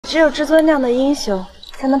只有至尊那样的英雄，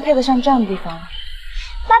才能配得上这样的地方。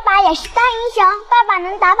爸爸也是大英雄，爸爸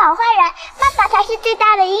能打跑坏人，爸爸才是最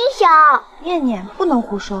大的英雄。念念，不能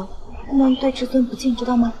胡说，不能对至尊不敬，知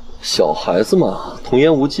道吗？小孩子嘛，童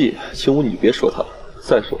言无忌，青武你别说他了。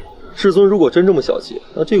再说，至尊如果真这么小气，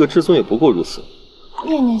那这个至尊也不过如此。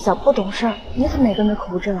念念小不懂事儿，你怎么也跟着口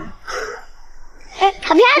无遮拦？哎，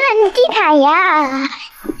好漂亮的地毯呀！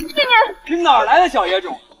念念，这哪来的小野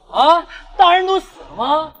种啊？大人都死了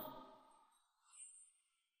吗？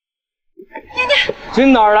念念，这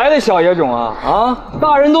哪来的小野种啊？啊，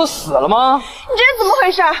大人都死了吗？你这是怎么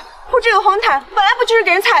回事？铺这个红毯本来不就是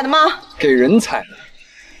给人踩的吗？给人踩的，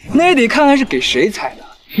那也得看看是给谁踩的。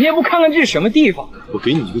你也不看看这是什么地方？我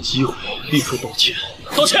给你一个机会，立刻道歉！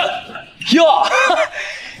道歉！哟，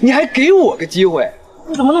你还给我个机会？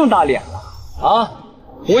你怎么那么大脸呢？啊！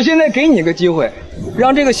我现在给你个机会，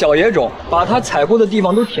让这个小野种把他踩过的地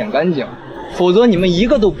方都舔干净，否则你们一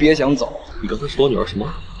个都别想走。你刚才说我女儿什么？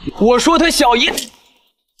我说他小野。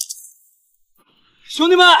兄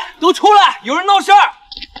弟们都出来，有人闹事儿！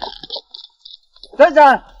站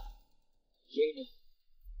站！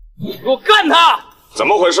给我干他！怎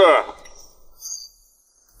么回事？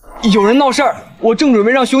有人闹事儿，我正准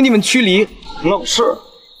备让兄弟们驱离。闹事？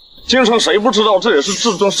京城谁不知道这也是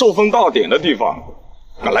至尊受封大典的地方？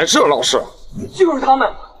哪来这闹事？就是他们。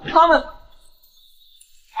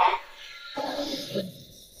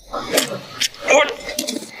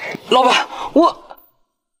老板，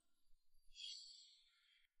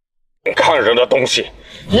看人的东西，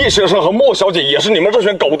易先生和莫小姐也是你们这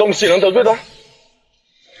群狗东西能得罪的？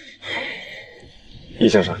易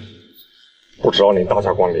先生，不知道您大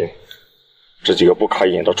驾光临，这几个不开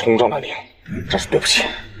眼的冲撞了您，真是对不起。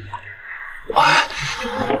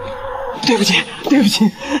对不起，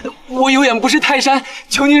我有眼不识泰山，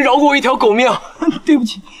求您饶过我一条狗命。对不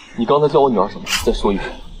起。你刚才叫我女儿什么？再说一遍。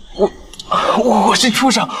我是畜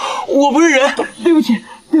生，我不是人。对不起，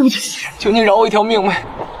求您饶我一条命呗。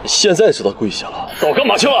你现在知道跪下了？早干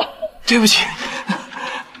嘛去了？对不起，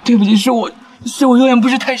是我有眼不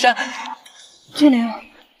识泰山。俊良，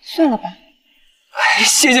算了吧。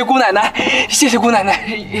谢谢姑奶奶。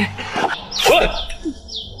喂，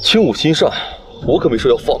轻武心善，我可没说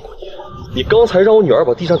要放过你。你刚才让我女儿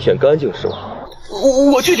把地上舔干净是吗？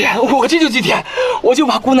我去舔，我这就去舔，我就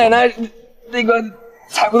把姑奶奶那个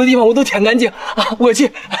踩过的地方我都舔干净啊！我去。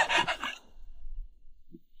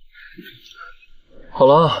好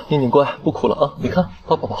了，念念乖，不哭了啊！你看，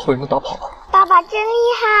爸爸把坏人都打跑了。爸爸真厉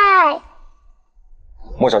害！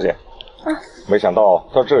莫小姐，没想到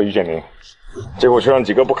在这遇见您，结果却让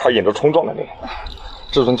几个不开眼的冲撞了您。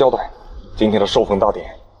至尊交代，今天的受封大典，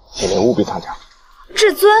请您务必参加。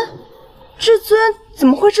至尊怎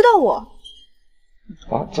么会知道我？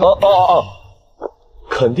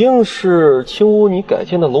肯定是青乌你改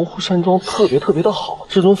建的龙湖山庄特别的好，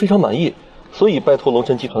至尊非常满意，所以拜托龙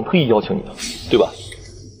神集团特意邀请你的，对吧？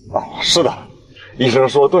是的，医生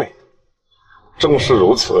说的对，正是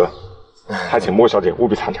如此，还请莫小姐务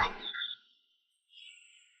必参加。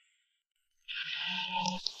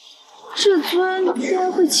至尊居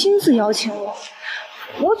然会亲自邀请我，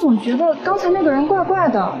我总觉得刚才那个人怪怪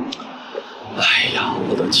的。哎呀，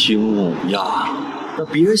我的青武呀，那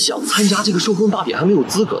别人想参加这个受封大典还没有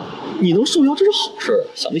资格，你能受邀这是好事，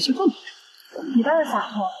想那些干嘛？你倒是洒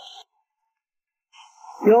脱。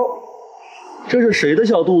哟，这是谁的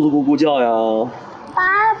小肚子咕咕叫呀？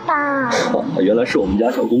爸爸，原来是我们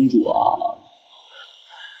家小公主啊！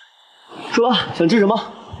说吧，想吃什么？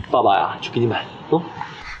爸爸呀，去给你买。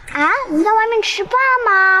你在外面吃饭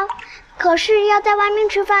吗？可是要在外面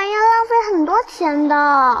吃饭要浪费很多钱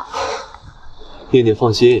的。念念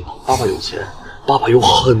放心，爸爸有钱，爸爸有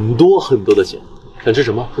很多的钱。想吃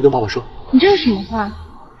什么？快跟爸爸说。你这是什么话？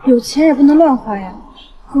有钱也不能乱花呀，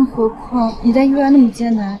更何况你在医院那么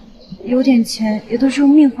艰难，有点钱也都是用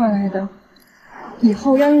命换来的，以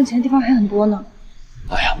后要用钱的地方还很多呢。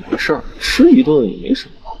哎呀，没事儿，吃一顿也没什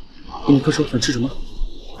么。你快说，想吃什么？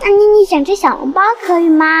那妮妮想吃小笼包，可以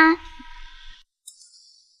吗？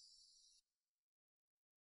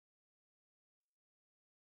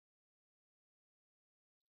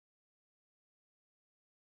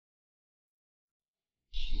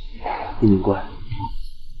念念乖，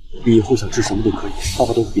你以后想吃什么都可以，爸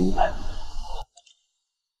爸都会给你买。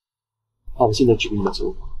爸爸现在去给你买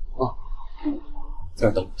酒啊，在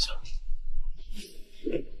这等一下。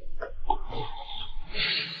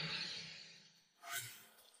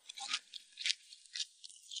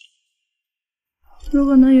如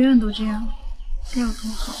果能永远都这样，该有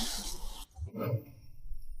多好。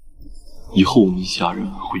以后我们一家人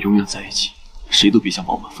会永远在一起，谁都别想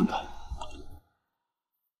把我们分开。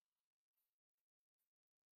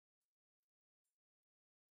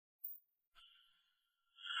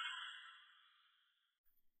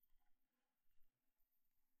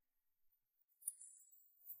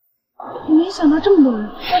没想到这么多人，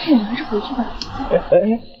要不我们还是回去吧。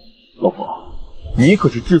哎，老婆，你可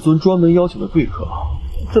是至尊专门邀请的贵客啊！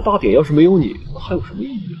这大典要是没有你，那还有什么意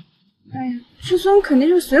义啊？哎呀，至尊肯定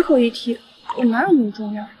是随口一提，我哪有那么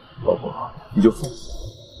重要？老婆，你就放心。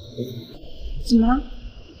怎么了？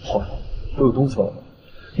好了，我有东西要来，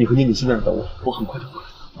你和宁宁先在这等我，我很快就回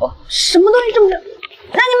来啊。什么东西这么重？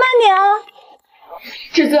那你慢点啊！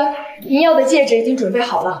至尊，您要的戒指已经准备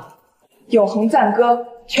好了，永恒赞歌，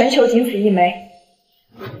全球仅此一枚。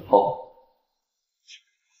好。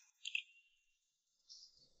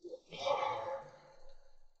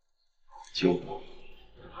九，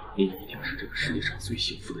你一定是这个世界上最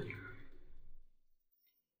幸福的女人。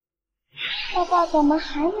爸爸怎么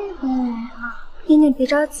还没回来啊？念念别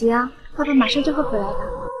着急啊，爸爸马上就会回来的。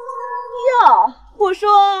哟，我说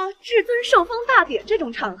至尊受封大典这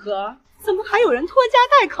种场合，怎么还有人拖家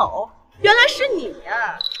带口？原来是你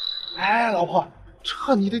呀！哎，老婆，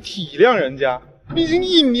这你得体谅人家，毕竟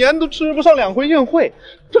一年都吃不上2回宴会，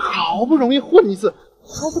这好不容易混一次，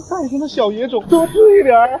还不带上那小野种多吃一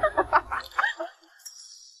点儿。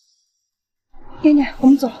念念，我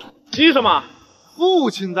们走。急什么？父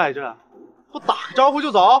亲在这，不打个招呼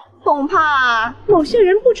就走？恐怕某些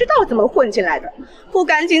人不知道怎么混进来的，不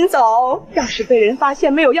赶紧走，要是被人发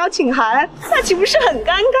现没有邀请函，那岂不是很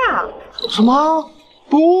尴尬？什么？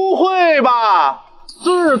不会吧？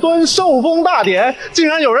至尊受封大典，竟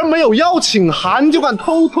然有人没有邀请函就敢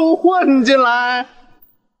偷偷混进来？哎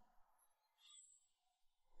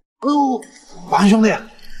呦，王兄弟，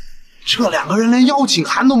这2个人连邀请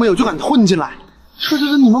函都没有就敢混进来，这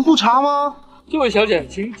你们不查吗？这位小姐，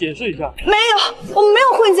请解释一下。没有，我们没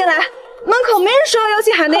有混进来，门口没人收要邀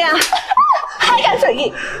请函的呀。还敢嘴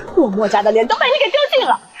硬，我墨家的脸都被你给丢尽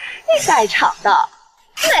了。你在场的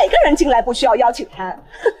哪个人进来不需要邀请函？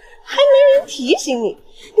还没人提醒你，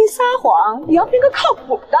你撒谎也要编个靠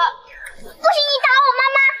谱的。不许你打我妈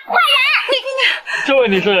妈，坏人！这位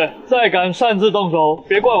女士，再敢擅自动手，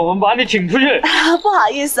别怪我们把你请出去。不好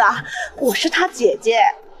意思啊，我是她姐姐。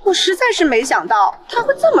我实在是没想到他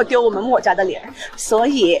会这么丢我们墨家的脸，所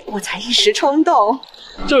以我才一时冲动。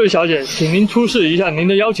这位小姐，请您出示一下您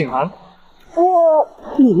的邀请函。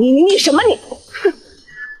你什么你？哼！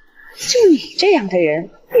就你这样的人，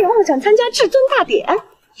也妄想参加至尊大典？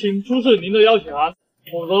请出示您的邀请函，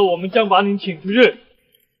否则我们将把您请出去。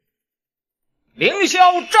凌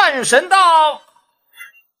霄战神到！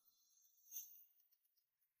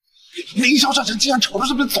凌霄战神竟然朝着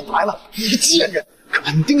这边走来了，你个贱人！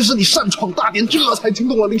肯定是你擅闯大典，这才惊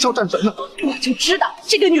动了凌霄战神呢。我就知道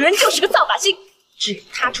这个女人就是个造法星，只有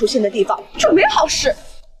她出现的地方就没好事。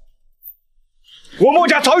我墨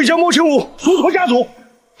家早已将莫清武逐出家族，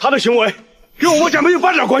他的行为跟我墨家没有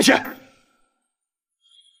半点关系。我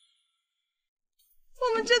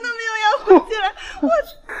们真的没有要混进来，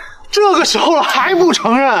这个时候了还不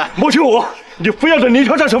承认？莫清武，你非要等凌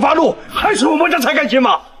霄战神发怒，还是我墨家才甘心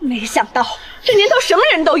吗？没想到这年头什么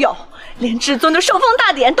人都有。连至尊的受封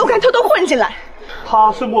大典都敢偷偷混进来。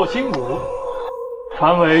他是莫清武，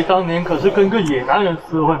传闻当年可是跟个野男人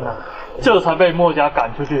厮混的，这才被墨家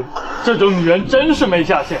赶出去。这种女人真是没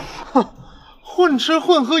下限。哼，混吃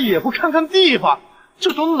混喝也不看看地方，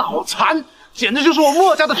这种脑残简直就是我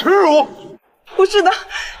墨家的耻辱。不是的，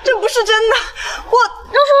这不是真的。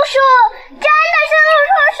陆叔叔，真的是陆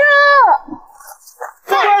叔叔！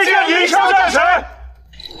再见，凌霄战神！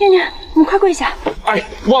念念，我们快跪下！哎，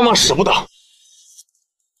万万使不得！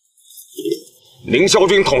凌霄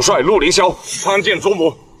军统帅陆凌霄参见祖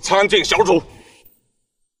母，参见小主。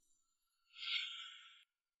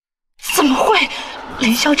怎么会？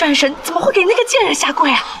凌霄战神怎么会给那个贱人下跪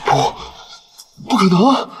啊？不可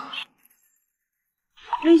能！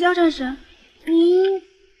凌霄战神，念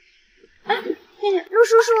念，陆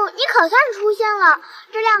叔叔，你可算出现了。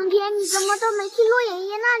这2天你怎么都没去陆爷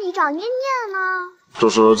爷那里找念念呢？叔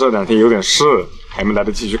叔这2天有点事，还没来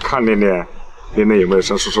得及去看念念。念念有没有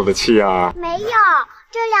生叔叔的气啊？没有，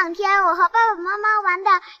这2天我和爸爸妈妈玩的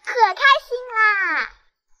可开心啦。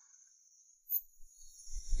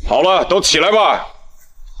好了，都起来吧，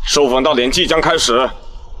授封大典即将开始，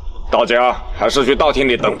大家还是去大厅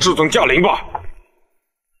里等至尊驾临吧。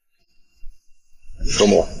祖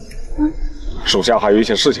母，属下还有一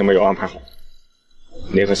些事情没有安排好，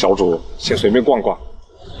您和小主先随便逛逛，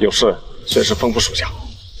有事随时吩咐属下。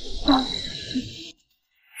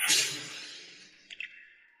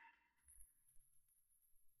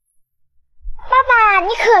爸爸，你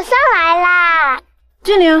可算来啦！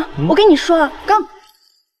俊玲，我跟你说，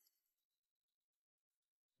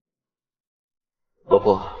老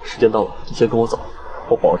婆，时间到了，你先跟我走，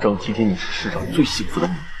我保证今天你是世上最幸福的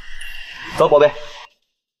女人。走，宝贝。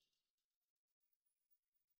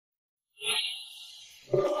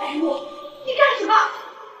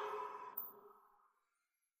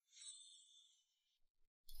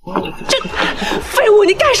这废物，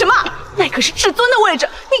你干什么？那可是至尊的位置，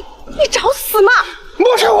你找死吗？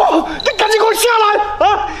莫千武，你赶紧给我下来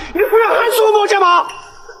啊！你不要害死我莫家吗？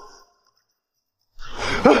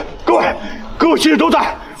各位亲人都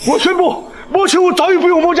在，我宣布，莫千武早已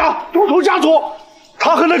被我莫家独头家族，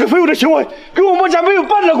他和那个废物的行为跟我莫家没有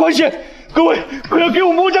半点关系。各位，快要给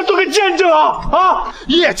我莫家做个见证啊！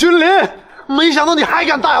叶君临，没想到你还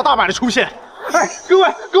敢大摇大摆的出现。哎，各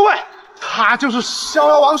位，他就是逍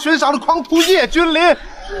遥王悬赏的狂徒叶君临，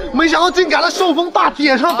没想到竟敢在寿丰大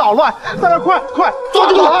典上捣乱！大家快抓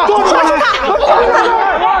住他！抓住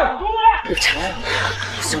他！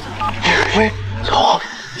喂，小王，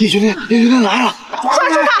叶君临来了！抓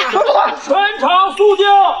住他！全场肃静，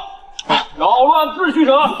扰乱秩序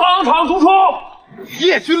者当场逐出。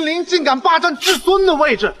叶君临竟敢霸占至尊的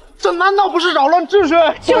位置，这难道不是扰乱秩序？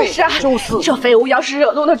就是啊，这废物要是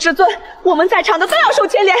惹怒了至尊，我们在场的都要受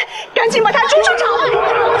牵连，赶紧把他逐出场外！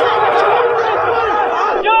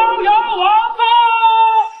逍遥王到！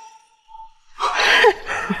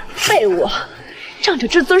废物，仗着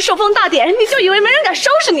至尊受封大典，你就以为没人敢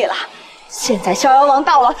收拾你了？现在逍遥王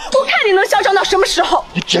到了，我看你能嚣张到什么时候！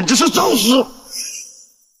你简直是找死！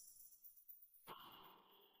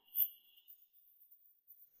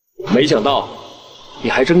没想到你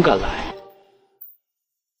还真敢来。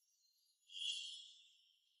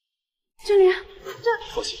君临，这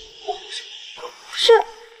放心，不是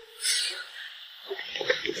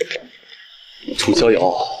楚逍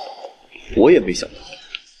遥，我也没想到，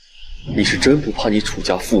你是真不怕你楚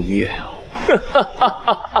家覆灭呀！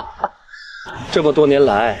这么多年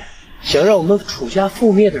来，想让我们楚家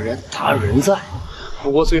覆灭的人大有人在，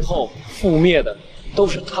不过最后覆灭的都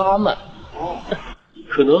是他们。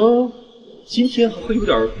可能今天还会有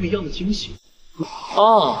点不一样的惊喜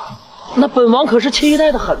啊！那本王可是期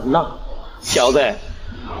待的很呐，小子，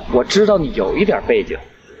我知道你有一点背景，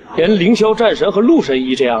连凌霄战神和陆神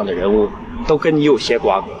医这样的人物都跟你有些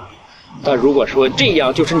瓜葛。但如果说这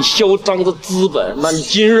样就是你嚣张的资本，那你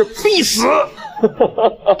今日必死！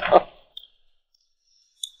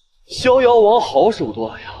逍遥王好手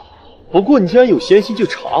段呀！不过你既然有闲心去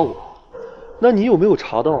查我，那你有没有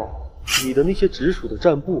查到你的那些直属的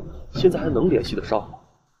战部现在还能联系得上吗？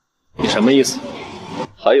你什么意思？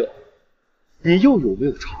还有，你又有没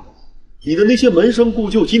有查到你的那些门生故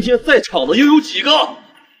旧今天在场的又有几个？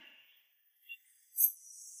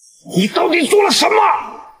你到底做了什么？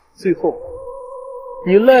最后，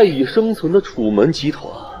你赖以生存的楚门集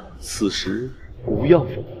团此时无恙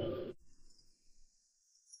否？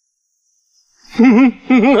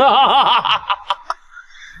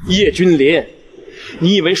叶君临，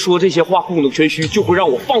你以为说这些话故弄玄虚就会让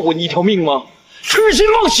我放过你一条命吗？痴心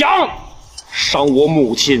妄想！伤我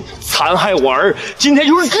母亲，残害我儿，今天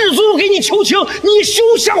就是至尊给你求情，你也休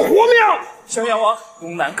想活命！逍遥王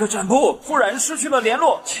东南各战部忽然失去了联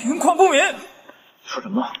络，情况不明。说什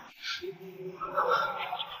么？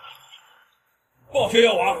报逍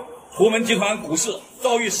遥王，图门集团股市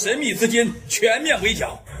遭遇神秘资金全面围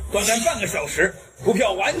剿，短暂半个小时，股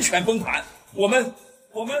票完全崩盘，我们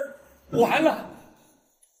完了。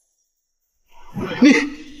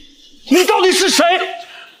你到底是谁？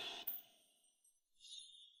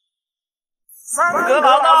三阁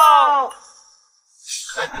老道，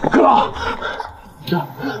哥，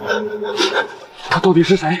他到底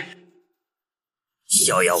是谁？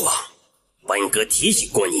逍遥王，本哥提醒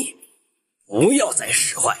过你，不要再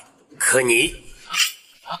使坏，可你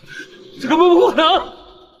这根本不可能！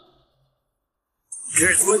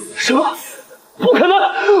至尊什么？不可能！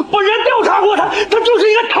本人调查过他，他就是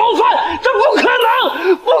一个逃犯！